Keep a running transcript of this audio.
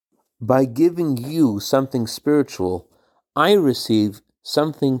By giving you something spiritual, I receive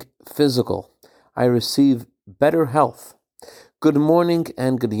something physical. I receive better health. Good morning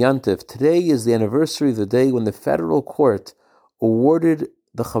and good yantiv. Today is the anniversary of the day when the federal court awarded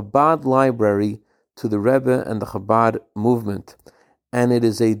the Chabad library to the Rebbe and the Chabad movement. And it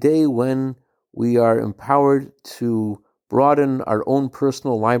is a day when we are empowered to broaden our own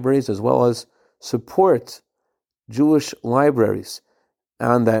personal libraries as well as support Jewish libraries.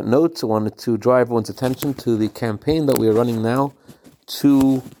 On that note, I wanted to draw everyone's attention to the campaign that we are running now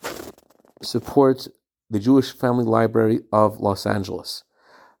to support the Jewish Family Library of Los Angeles.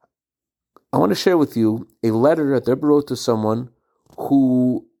 I want to share with you a letter that the Rebbe wrote to someone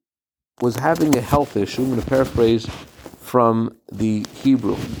who was having a health issue. I'm going to paraphrase from the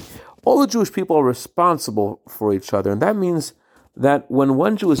Hebrew. All the Jewish people are responsible for each other, and that means that when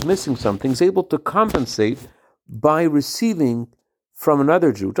one Jew is missing something, he's able to compensate by receiving from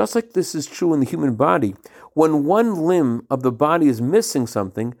another Jew. Just like this is true in the human body. When one limb of the body is missing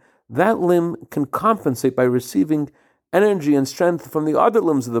something, that limb can compensate by receiving energy and strength from the other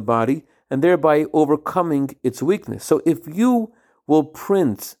limbs of the body and thereby overcoming its weakness. So if you will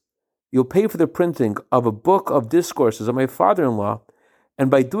you'll pay for the printing of a book of discourses of my father-in-law, and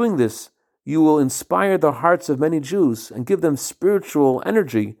by doing this, you will inspire the hearts of many Jews and give them spiritual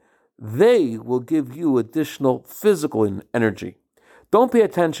energy. They will give you additional physical energy. Don't pay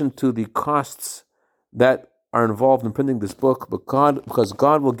attention to the costs that are involved in printing this book, because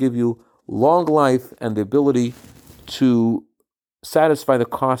God will give you long life and the ability to satisfy the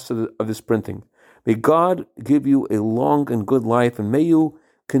cost of this printing. May God give you a long and good life, and may you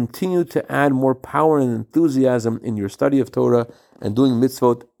continue to add more power and enthusiasm in your study of Torah and doing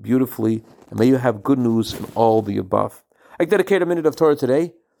mitzvot beautifully, and may you have good news in all the above. I dedicate a minute of Torah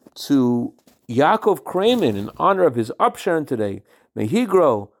today to Yaakov Kramen in honor of his upsharon today. May he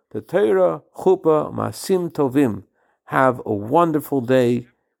grow to Torah, Chuppah, Masim Tovim. Have a wonderful day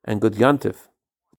and good yantiv.